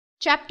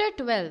Chapter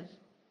 12.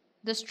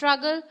 The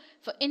Struggle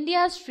for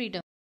India's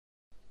Freedom.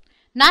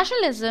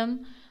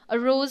 Nationalism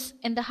arose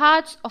in the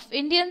hearts of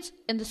Indians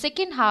in the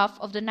second half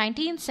of the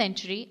 19th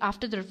century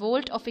after the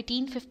revolt of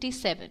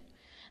 1857.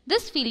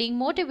 This feeling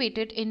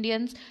motivated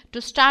Indians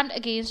to stand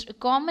against a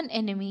common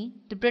enemy,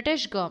 the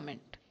British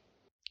government.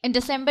 In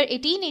December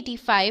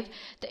 1885,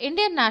 the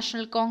Indian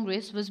National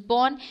Congress was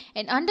born,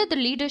 and under the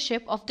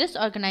leadership of this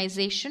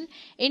organization,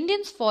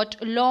 Indians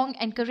fought a long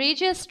and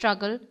courageous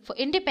struggle for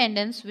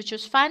independence which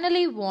was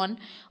finally won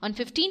on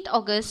 15th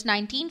August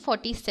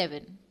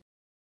 1947.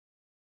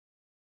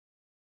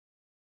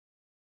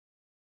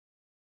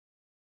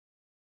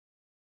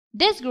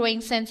 This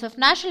growing sense of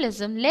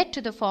nationalism led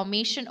to the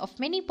formation of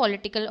many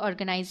political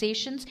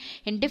organizations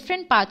in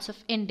different parts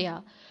of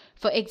India.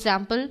 For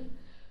example,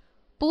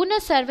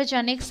 Pune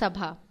Sarvajanik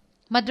Sabha,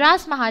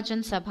 Madras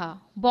Mahajan Sabha,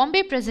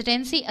 Bombay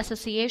Presidency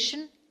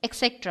Association,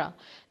 etc.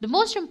 The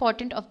most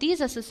important of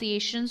these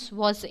associations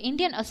was the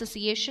Indian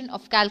Association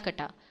of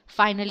Calcutta.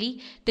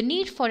 Finally, the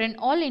need for an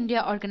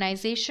all-India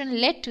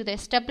organization led to the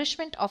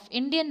establishment of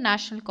Indian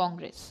National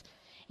Congress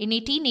in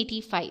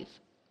 1885.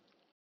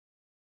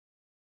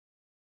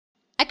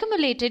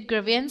 Accumulated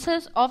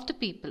grievances of the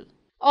people.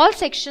 All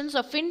sections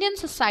of Indian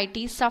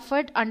society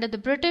suffered under the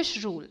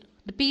British rule.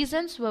 The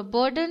peasants were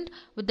burdened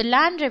with the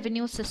land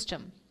revenue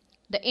system.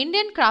 The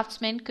Indian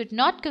craftsmen could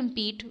not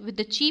compete with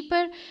the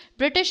cheaper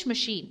British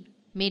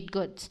machine-made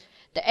goods.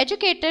 The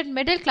educated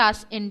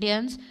middle-class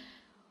Indians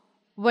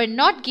were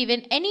not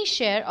given any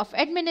share of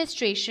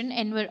administration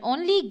and were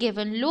only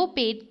given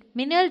low-paid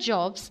menial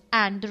jobs,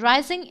 and the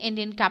rising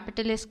Indian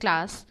capitalist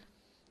class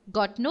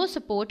got no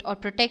support or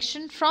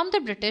protection from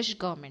the British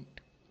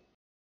government.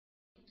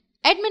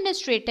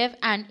 Administrative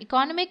and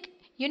economic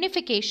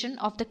unification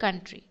of the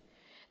country.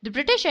 The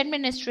British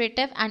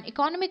administrative and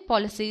economic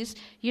policies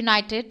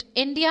united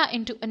India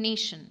into a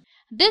nation.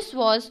 This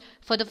was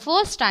for the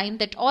first time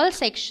that all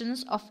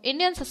sections of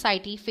Indian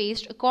society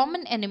faced a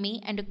common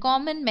enemy and a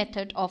common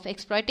method of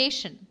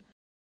exploitation.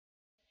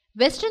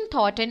 Western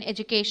thought and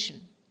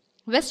education.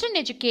 Western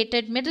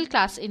educated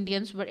middle-class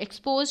Indians were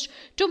exposed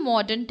to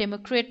modern,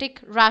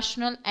 democratic,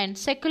 rational and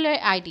secular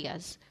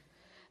ideas.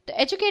 The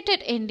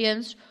educated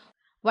Indians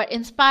were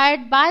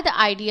inspired by the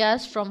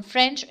ideas from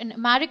French and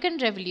American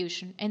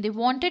Revolution, and they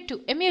wanted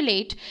to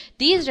emulate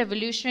these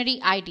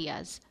revolutionary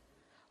ideas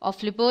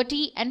of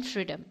liberty and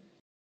freedom.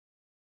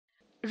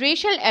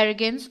 Racial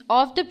arrogance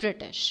of the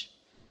British.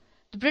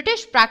 The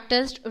British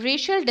practiced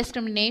racial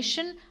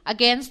discrimination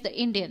against the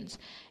Indians.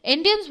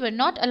 Indians were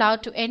not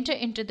allowed to enter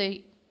into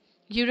the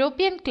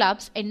European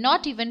clubs and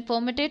not even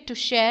permitted to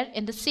share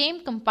in the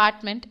same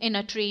compartment in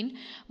a train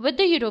with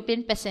the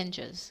European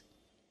passengers.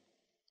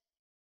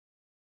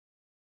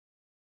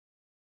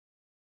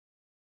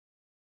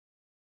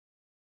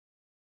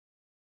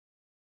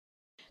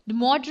 The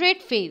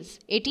Moderate Phase,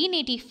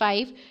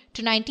 1885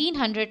 to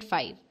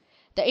 1905.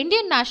 The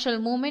Indian national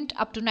movement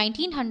up to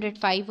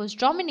 1905 was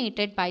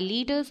dominated by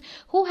leaders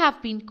who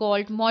have been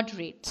called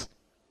moderates.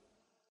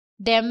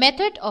 Their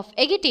method of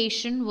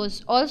agitation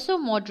was also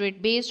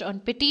moderate, based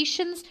on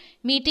petitions,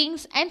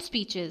 meetings and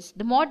speeches.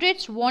 The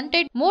moderates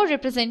wanted more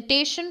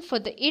representation for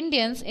the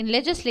Indians in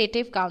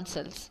legislative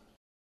councils.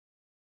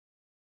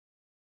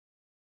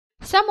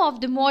 Some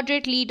of the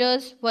moderate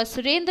leaders were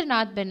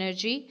Surendranath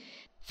Banerjee,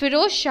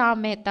 Firoz Shah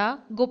Mehta,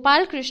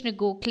 Gopal Krishna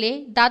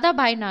Gokhale,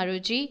 Dadabhai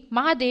Naoroji,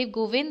 Mahadev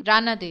Govind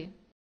Ranade.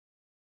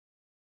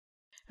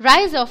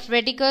 Rise of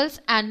radicals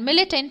and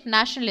militant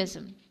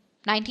nationalism,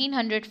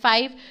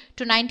 1905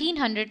 to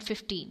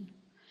 1915.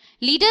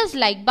 Leaders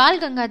like Bal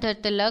Gangadhar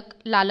Tilak,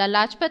 Lala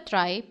Lajpat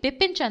Rai,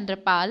 Bipin Chandra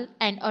Pal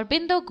and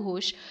Aurobindo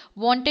Ghosh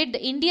wanted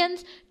the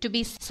Indians to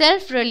be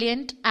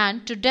self-reliant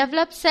and to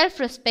develop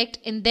self-respect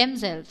in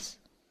themselves.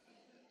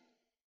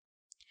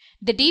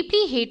 They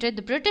deeply hated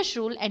the British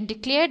rule and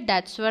declared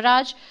that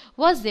Swaraj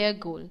was their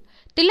goal.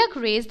 Tilak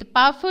raised the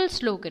powerful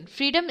slogan,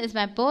 "Freedom is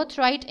my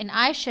birthright and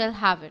I shall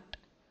have it."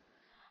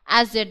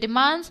 As their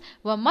demands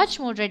were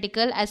much more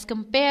radical as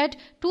compared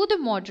to the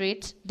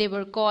moderates, they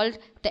were called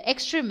the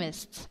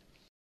extremists.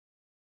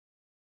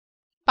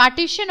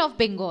 Partition of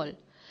Bengal.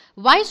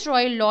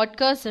 Viceroy Lord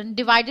Curzon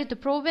divided the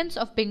province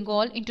of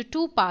Bengal into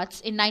two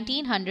parts in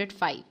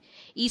 1905.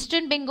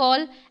 Eastern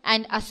Bengal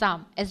and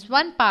Assam as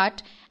one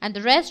part, and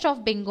the rest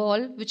of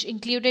Bengal, which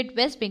included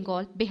West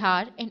Bengal,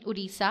 Bihar and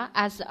Orissa,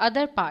 as the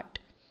other part.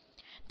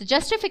 The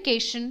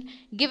justification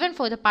given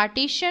for the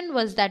partition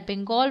was that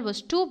Bengal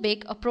was too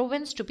big a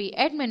province to be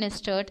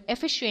administered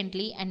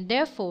efficiently and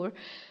therefore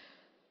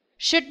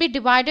should be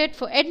divided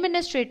for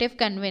administrative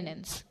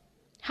convenience.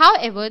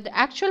 However, the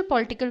actual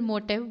political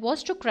motive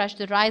was to crush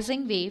the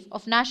rising wave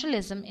of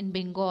nationalism in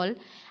Bengal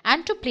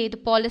and to play the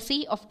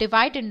policy of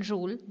divide and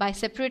rule by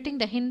separating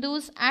the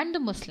Hindus and the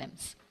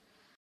Muslims.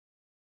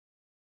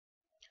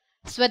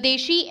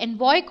 Swadeshi and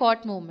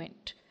Boycott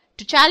Movement.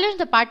 To challenge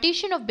the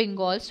partition of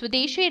Bengal,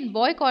 Swadeshi and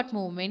Boycott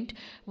Movement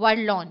were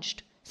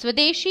launched.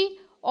 Swadeshi,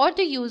 or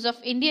the use of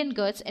Indian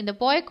goods, and the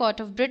boycott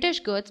of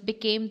British goods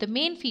became the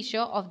main feature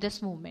of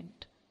this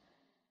movement.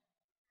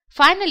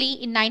 Finally,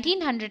 in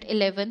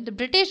 1911, the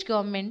British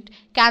government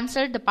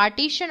cancelled the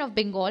partition of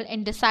Bengal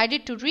and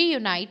decided to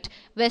reunite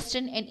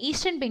Western and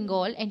Eastern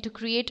Bengal and to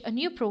create a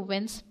new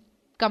province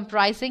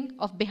comprising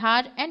of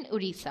Bihar and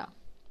Orissa.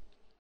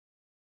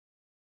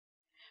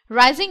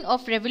 Rising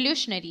of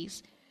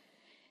revolutionaries.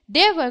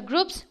 There were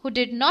groups who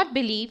did not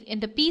believe in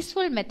the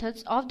peaceful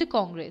methods of the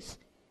Congress.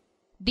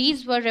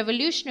 These were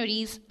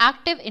revolutionaries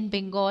active in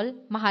Bengal,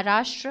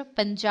 Maharashtra,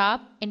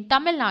 Punjab, and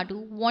Tamil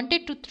Nadu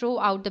wanted to throw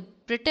out the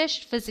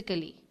British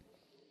physically.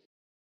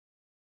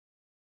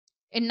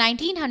 In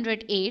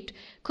 1908,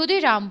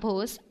 Khudiram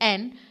Bose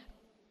and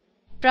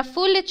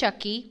Prafulla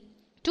Chakki,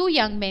 two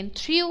young men,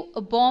 threw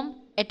a bomb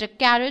at a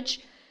carriage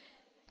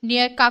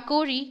near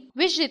Kakori,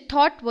 which they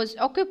thought was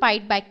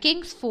occupied by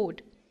King's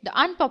Ford, the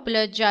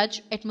unpopular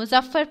judge at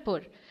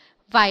Muzaffarpur.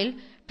 While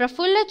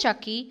Prafulla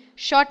Chakki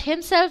shot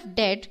himself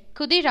dead,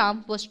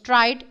 Khudiram was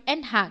tried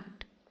and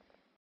hanged.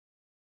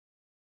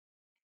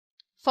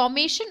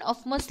 Formation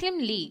of Muslim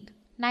League,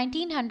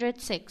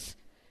 1906.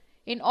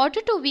 In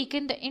order to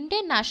weaken the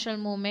Indian national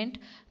movement,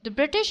 the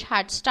British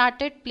had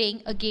started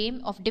playing a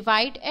game of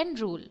divide and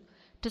rule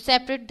to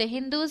separate the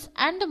Hindus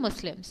and the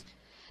Muslims.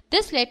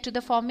 This led to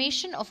the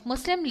formation of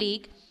Muslim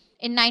League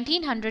in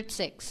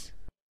 1906.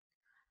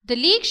 The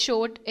League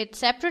showed its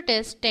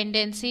separatist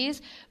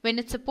tendencies when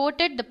it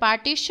supported the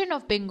partition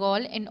of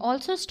Bengal and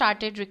also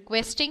started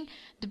requesting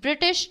the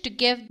British to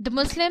give the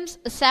Muslims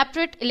a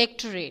separate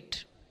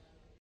electorate.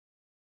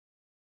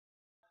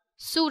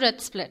 Surat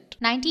Split,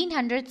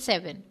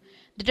 1907.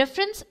 The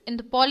difference in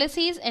the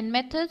policies and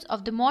methods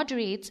of the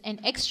moderates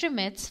and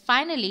extremists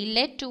finally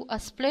led to a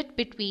split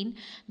between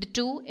the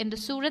two in the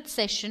Surat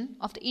session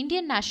of the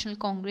Indian National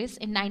Congress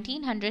in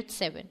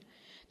 1907.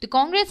 The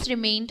Congress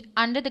remained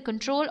under the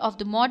control of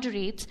the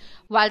moderates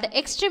while the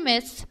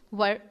extremists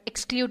were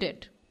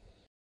excluded.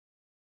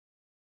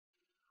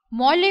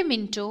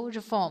 Morley-Minto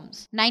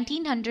Reforms,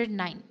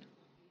 1909.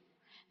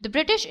 The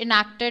British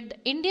enacted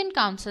the Indian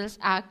Councils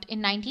Act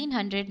in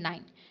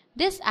 1909.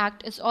 This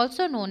act is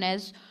also known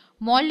as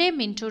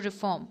Morley-Minto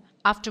Reform,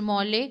 after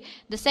Morley,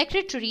 the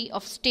Secretary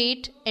of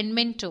State, and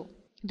Minto,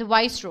 the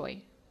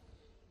Viceroy.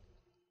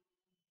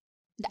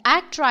 The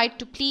act tried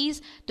to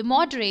please the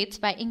moderates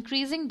by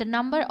increasing the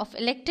number of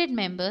elected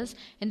members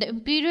in the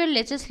Imperial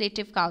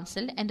Legislative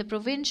Council and the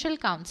Provincial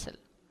Council.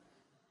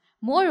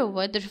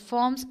 Moreover, the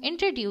reforms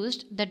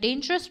introduced the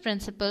dangerous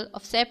principle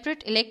of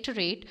separate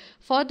electorate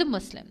for the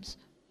Muslims.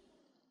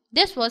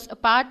 This was a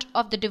part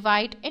of the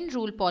divide and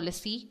rule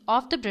policy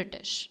of the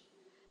British.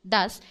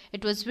 Thus,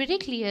 it was very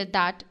clear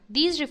that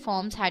these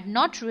reforms had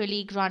not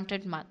really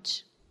granted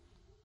much.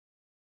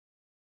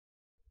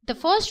 The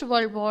First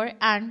World War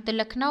and the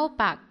Lucknow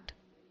Pact.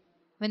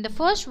 When the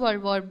First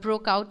World War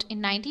broke out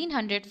in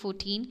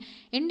 1914,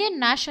 Indian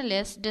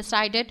nationalists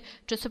decided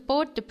to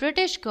support the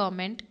British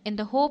government in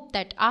the hope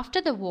that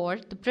after the war,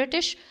 the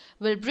British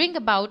will bring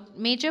about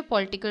major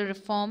political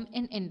reform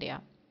in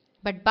India.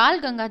 But Bal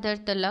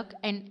Gangadhar Tilak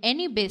and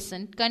Annie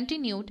Besant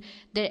continued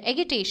their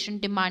agitation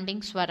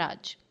demanding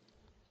Swaraj.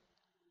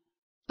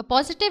 A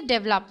positive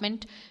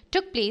development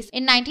took place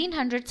in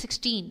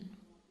 1916.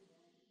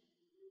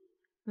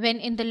 When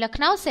in the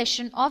Lucknow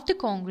session of the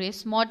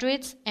Congress,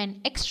 moderates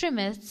and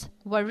extremists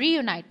were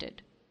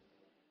reunited.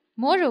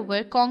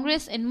 Moreover,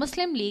 Congress and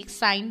Muslim League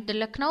signed the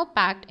Lucknow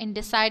Pact and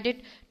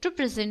decided to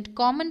present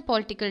common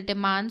political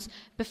demands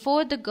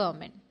before the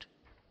government.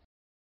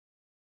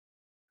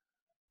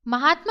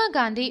 Mahatma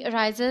Gandhi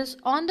arises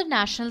on the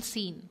national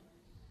scene.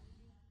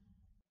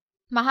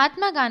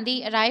 Mahatma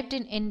Gandhi arrived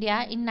in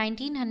India in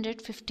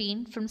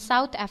 1915 from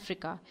South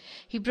Africa.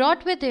 He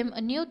brought with him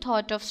a new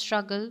thought of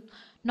struggle,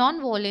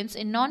 non-violence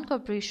and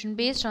non-cooperation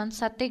based on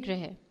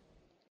Satyagraha.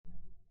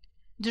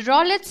 The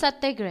Rowlatt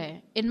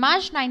Satyagraha. In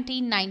March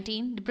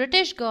 1919, the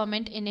British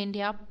government in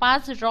India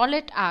passed the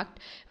Rowlatt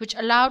Act, which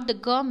allowed the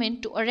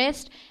government to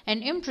arrest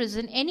and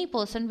imprison any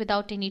person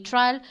without any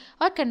trial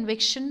or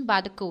conviction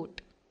by the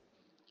court.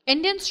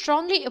 Indians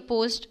strongly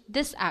opposed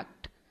this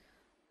act.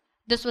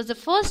 This was the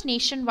first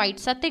nationwide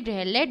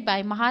Satyagraha led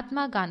by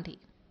Mahatma Gandhi.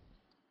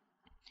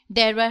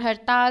 There were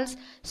hartals,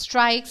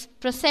 strikes,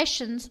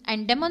 processions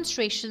and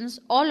demonstrations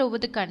all over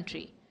the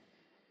country.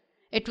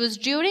 It was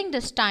during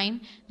this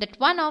time that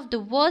one of the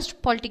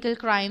worst political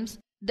crimes,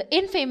 the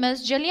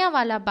infamous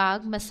Jallianwala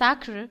Bagh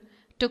massacre,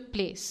 took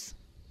place.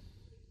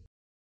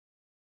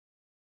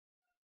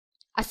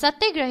 A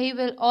Satyagrahi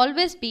will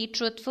always be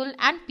truthful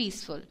and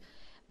peaceful,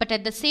 but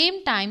at the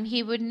same time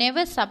he would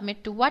never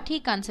submit to what he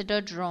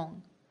considered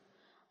wrong.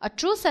 A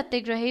true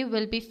Satyagrahi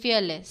will be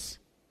fearless.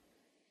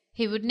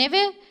 He would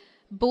never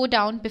bow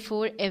down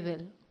before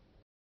evil.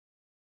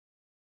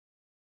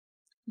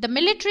 The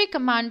military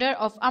commander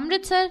of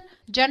Amritsar,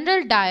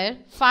 General Dyer,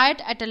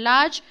 fired at a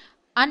large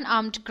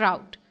unarmed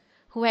crowd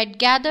who had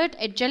gathered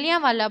at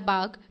Jallianwala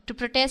Bagh to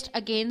protest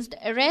against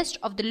the arrest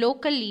of the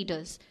local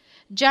leaders.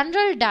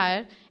 General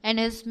Dyer and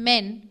his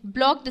men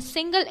blocked the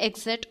single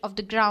exit of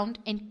the ground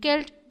and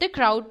killed the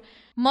crowd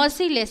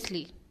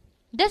mercilessly.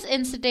 This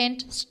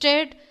incident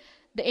stirred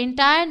the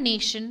entire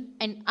nation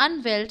and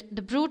unveiled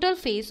the brutal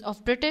face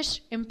of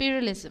British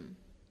imperialism.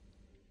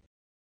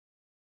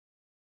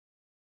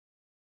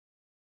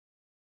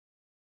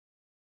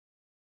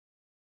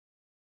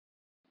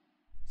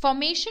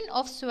 Formation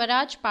of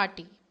Swaraj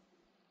Party.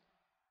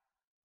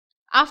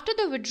 After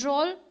the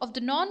withdrawal of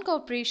the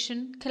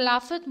non-cooperation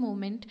Khilafat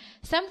movement,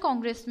 some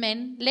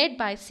congressmen led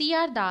by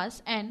C.R.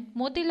 Das and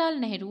Motilal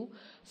Nehru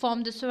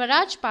formed the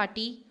Swaraj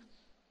Party,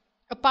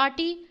 a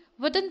party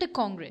within the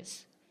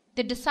Congress.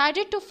 They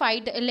decided to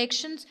fight the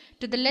elections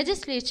to the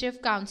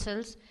legislative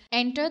councils,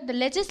 enter the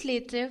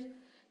legislative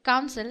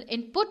council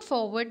and put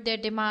forward their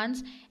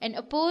demands and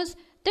oppose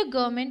the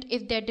government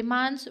if their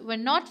demands were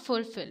not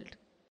fulfilled.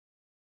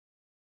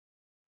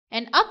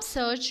 An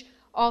upsurge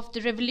of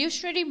the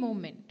revolutionary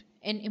movement.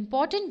 An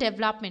important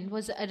development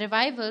was a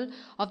revival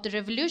of the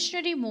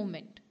revolutionary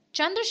movement.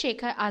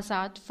 Chandrasekhar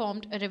Azad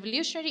formed a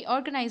revolutionary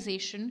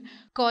organization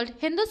called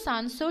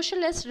Hindustan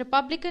Socialist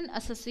Republican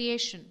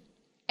Association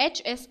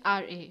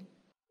 (HSRA).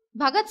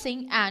 Bhagat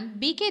Singh and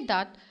B.K.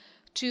 Dutt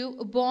to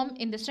a bomb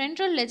in the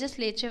Central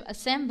Legislative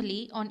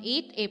Assembly on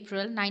 8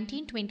 April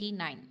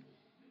 1929.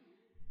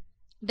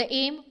 The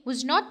aim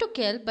was not to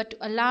kill but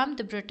to alarm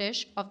the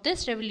British of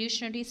this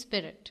revolutionary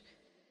spirit.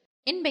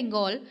 In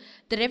Bengal,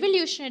 the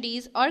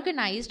revolutionaries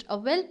organized a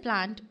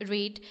well-planned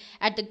raid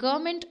at the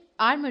government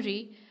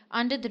armory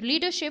under the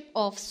leadership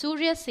of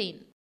Surya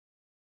Sen.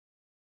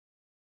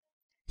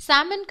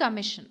 Salmon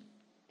Commission.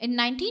 In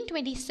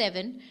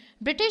 1927,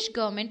 British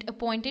government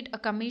appointed a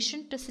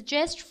commission to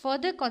suggest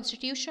further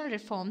constitutional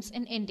reforms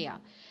in India.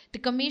 The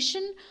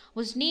commission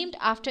was named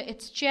after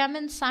its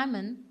chairman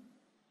Simon.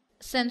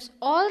 Since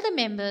all the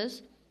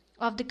members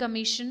of the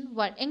commission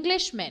were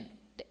Englishmen,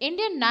 the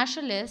Indian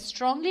nationalists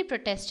strongly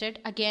protested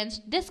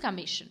against this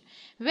commission.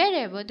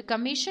 Wherever the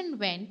commission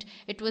went,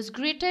 it was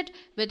greeted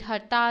with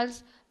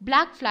hartals,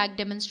 black flag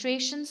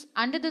demonstrations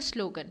under the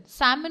slogan,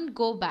 "Salmon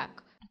Go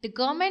Back." The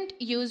government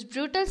used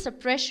brutal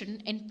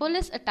suppression and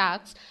police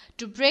attacks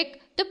to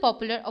break the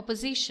popular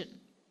opposition.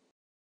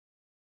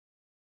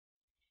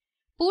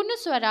 Purna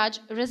Swaraj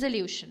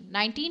Resolution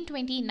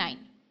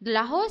 1929. The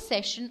Lahore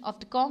session of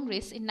the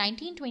Congress in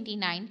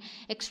 1929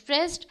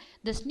 expressed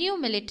this new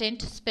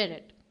militant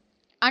spirit.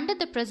 Under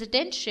the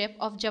presidentship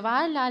of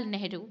Jawaharlal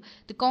Nehru,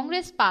 the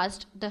Congress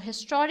passed the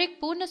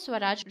historic Purna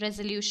Swaraj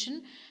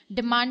Resolution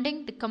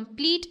demanding the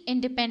complete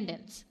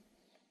independence.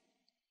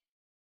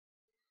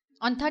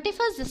 On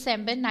 31st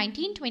December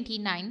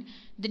 1929,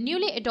 the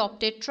newly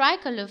adopted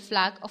tricolour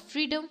flag of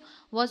freedom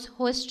was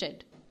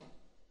hoisted.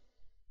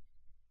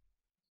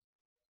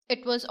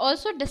 It was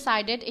also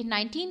decided in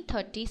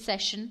 1930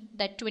 session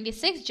that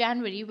 26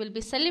 January will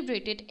be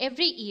celebrated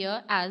every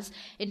year as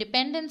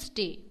Independence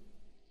Day.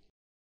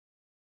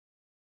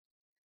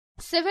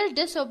 Civil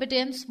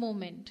Disobedience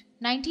Movement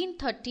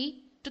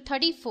 1930 to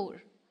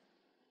 34.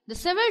 The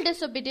civil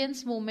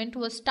disobedience movement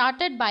was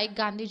started by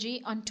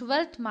Gandhiji on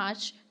 12th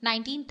March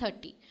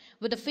 1930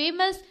 with the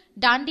famous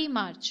Dandi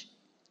March.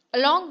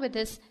 Along with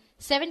his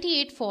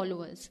 78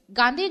 followers,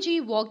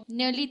 Gandhiji walked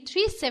nearly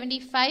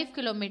 375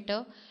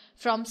 km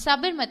from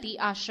Sabarmati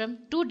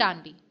Ashram to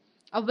Dandi,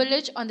 a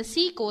village on the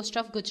sea coast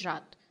of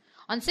Gujarat.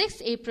 On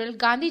 6 April,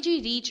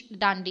 Gandhiji reached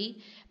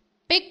Dandi,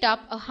 picked up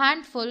a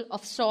handful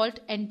of salt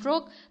and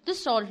broke the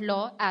salt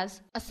law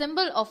as a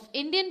symbol of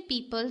Indian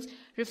people's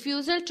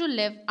refusal to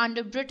live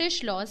under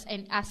British laws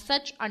and as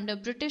such under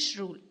British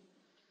rule.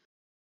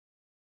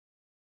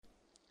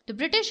 The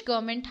British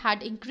government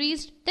had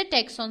increased the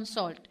tax on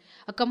salt,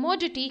 a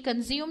commodity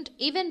consumed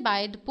even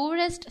by the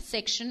poorest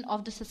section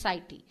of the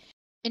society.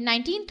 In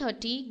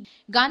 1930,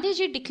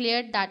 Gandhiji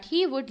declared that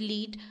he would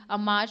lead a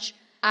march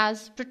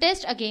as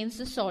protest against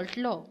the salt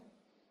law.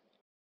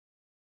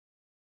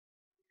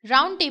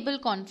 Round Table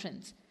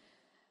Conference.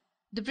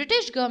 The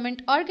British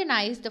government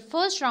organized the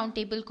first Round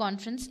Table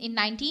Conference in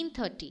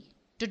 1930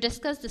 to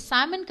discuss the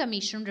Salmon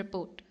Commission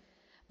report,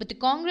 but the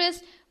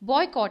Congress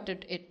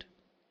boycotted it.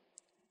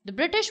 The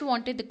British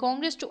wanted the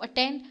Congress to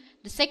attend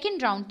the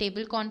second Round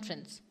Table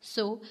Conference,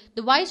 so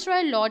the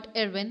Viceroy Lord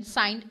Irwin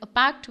signed a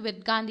pact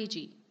with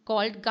Gandhiji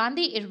called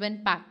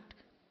Gandhi-Irwin Pact.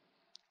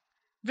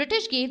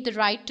 British gave the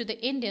right to the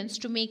Indians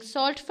to make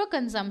salt for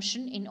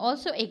consumption and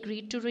also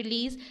agreed to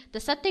release the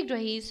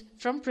Satyagrahis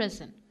from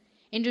prison.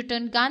 In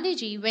return,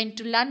 Gandhiji went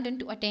to London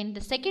to attend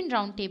the second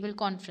Round Table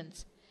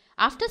Conference.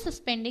 After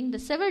suspending the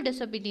civil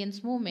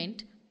disobedience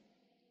movement,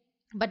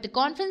 but the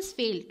conference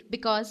failed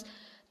because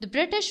the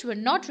British were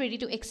not ready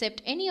to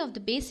accept any of the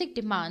basic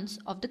demands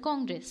of the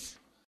Congress.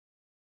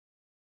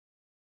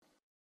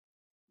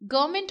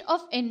 Government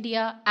of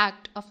India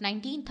Act of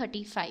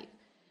 1935.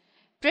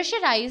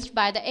 Pressurized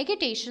by the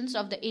agitations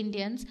of the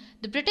Indians,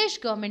 the British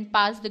government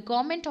passed the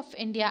Government of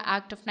India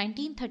Act of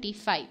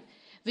 1935,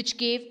 which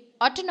gave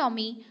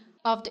autonomy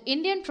of the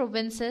Indian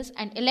provinces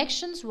and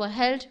elections were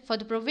held for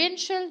the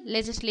provincial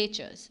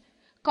legislatures.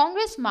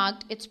 Congress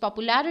marked its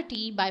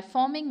popularity by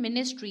forming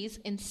ministries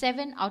in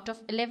 7 out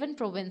of 11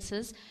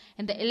 provinces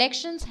in the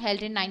elections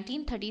held in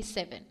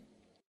 1937.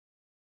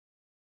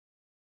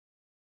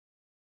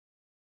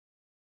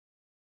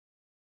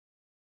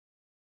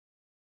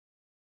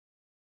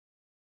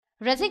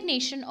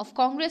 Resignation of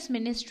Congress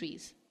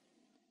ministries.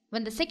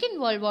 When the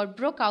Second World War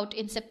broke out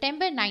in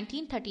September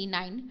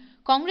 1939,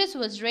 Congress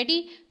was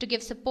ready to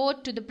give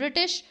support to the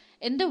British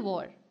in the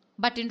war,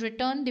 but in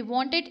return they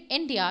wanted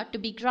India to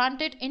be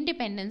granted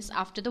independence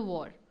after the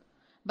war.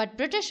 But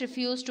British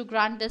refused to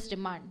grant this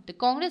demand. The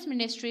Congress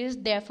ministries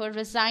therefore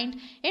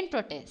resigned in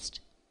protest.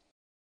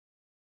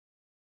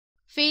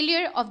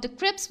 Failure of the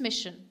Cripps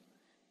mission.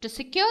 To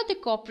secure the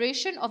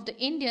cooperation of the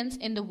Indians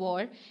in the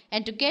war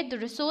and to get the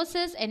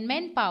resources and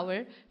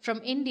manpower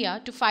from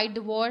India to fight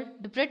the war,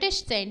 the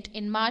British sent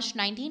in March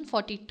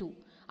 1942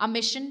 a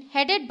mission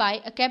headed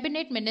by a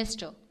cabinet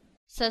minister,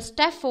 Sir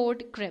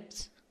Stafford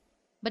Cripps.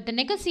 But the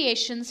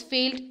negotiations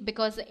failed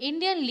because the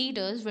Indian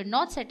leaders were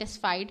not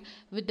satisfied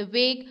with the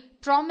vague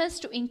promise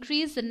to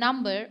increase the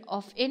number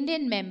of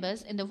Indian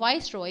members in the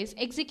Viceroy's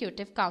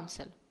Executive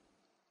Council.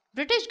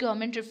 British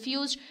government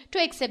refused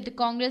to accept the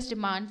Congress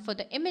demand for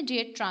the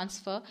immediate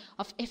transfer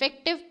of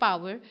effective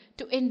power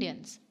to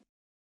Indians.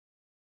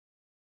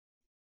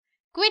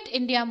 Quit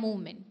India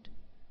movement.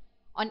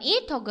 On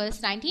 8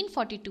 August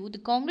 1942, the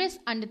Congress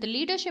under the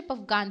leadership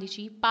of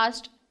Gandhiji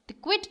passed the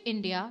Quit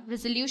India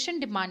resolution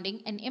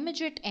demanding an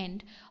immediate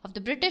end of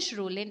the British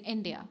rule in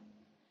India.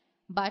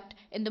 But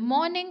in the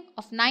morning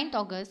of 9th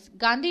August,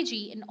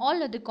 Gandhiji and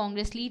all other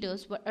Congress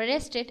leaders were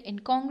arrested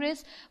and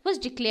Congress was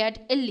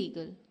declared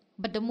illegal.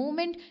 But the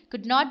movement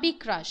could not be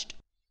crushed.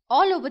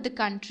 All over the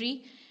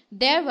country,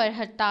 there were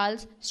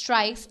hartals,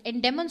 strikes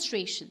and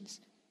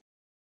demonstrations.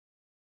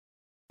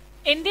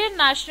 Indian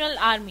National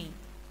Army,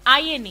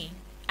 INA,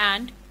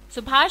 and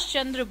Subhash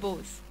Chandra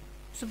Bose.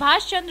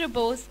 Subhash Chandra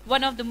Bose,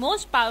 one of the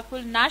most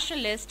powerful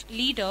nationalist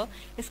leaders,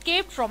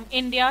 escaped from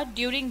India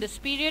during this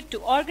period to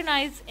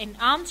organize an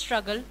armed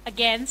struggle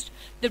against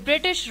the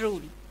British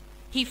rule.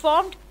 He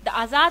formed the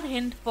Azad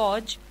Hind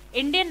Fauj,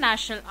 Indian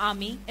National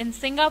Army in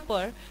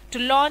Singapore to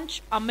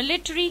launch a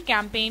military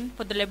campaign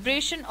for the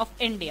liberation of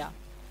India.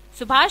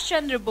 Subhash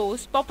Chandra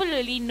Bose,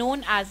 popularly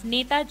known as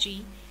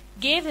Netaji,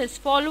 gave his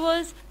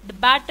followers the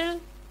battle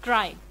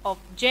cry of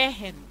Jai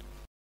Hind.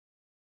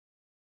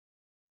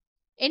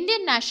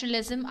 Indian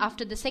nationalism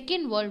after the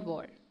Second World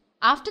War.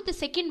 After the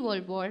Second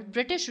World War,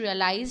 British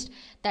realized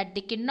that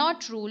they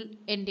cannot rule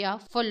India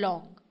for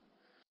long.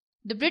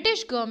 The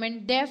British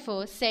government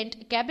therefore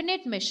sent a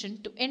cabinet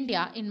mission to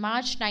India in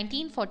March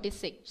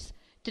 1946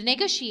 to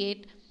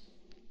negotiate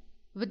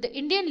with the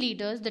Indian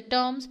leaders the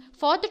terms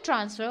for the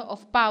transfer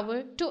of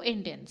power to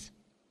Indians.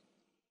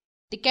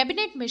 The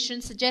cabinet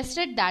mission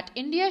suggested that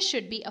India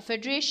should be a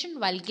federation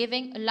while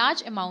giving a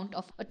large amount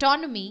of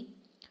autonomy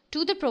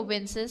to the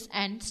provinces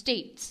and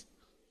states.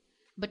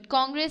 But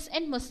Congress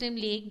and Muslim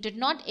League did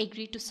not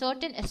agree to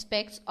certain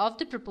aspects of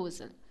the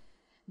proposal.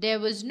 There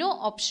was no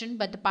option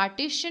but the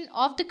partition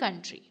of the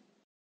country.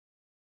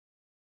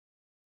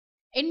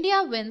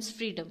 India wins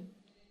freedom.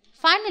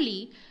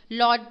 Finally,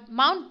 Lord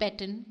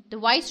Mountbatten, the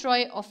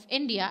Viceroy of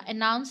India,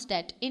 announced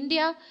that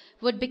India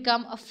would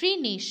become a free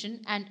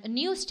nation and a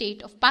new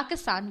state of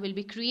Pakistan will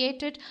be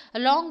created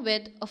along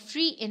with a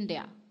free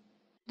India.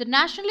 The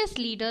nationalist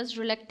leaders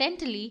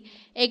reluctantly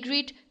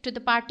agreed to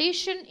the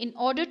partition in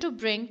order to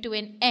bring to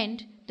an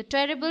end the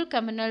terrible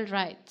communal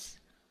riots.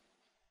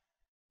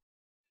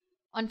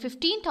 On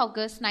 15th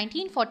August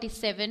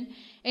 1947,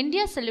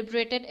 India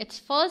celebrated its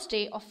first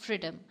day of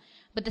freedom,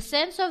 but the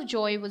sense of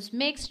joy was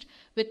mixed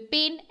with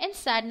pain and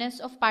sadness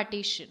of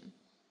partition.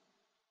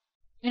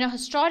 In a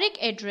historic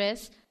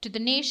address to the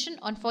nation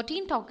on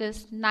 14th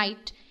August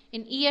night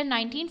in year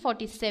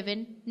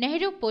 1947,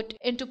 Nehru put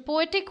into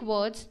poetic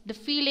words the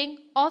feeling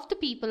of the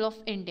people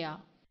of India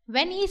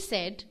when he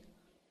said,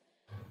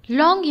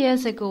 "Long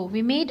years ago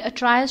we made a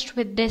tryst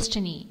with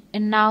destiny,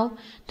 and now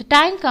the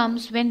time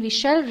comes when we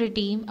shall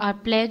redeem our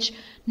pledge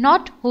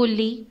not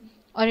wholly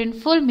or in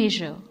full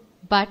measure,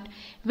 but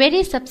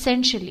very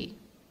substantially.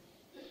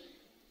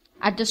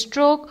 At the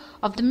stroke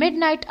of the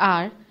midnight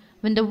hour,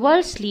 when the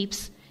world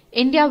sleeps,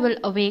 India will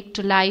awake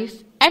to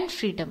life and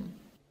freedom."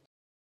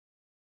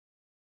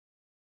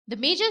 The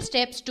major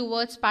steps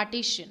towards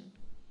partition.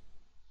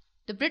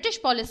 The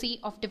British policy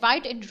of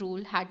divide and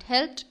rule had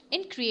helped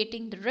in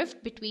creating the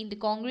rift between the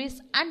Congress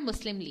and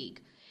Muslim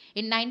League.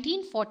 In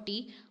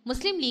 1940,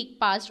 Muslim League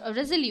passed a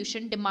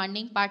resolution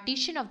demanding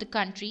partition of the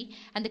country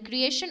and the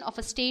creation of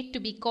a state to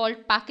be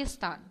called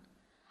Pakistan.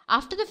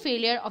 After the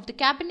failure of the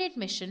cabinet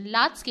mission,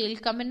 large-scale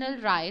communal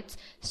riots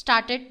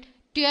started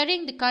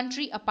tearing the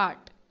country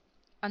apart.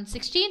 On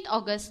 16th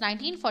August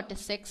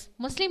 1946,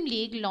 Muslim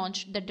League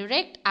launched the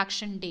Direct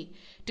Action Day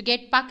to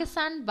get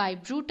Pakistan by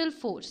brutal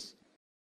force.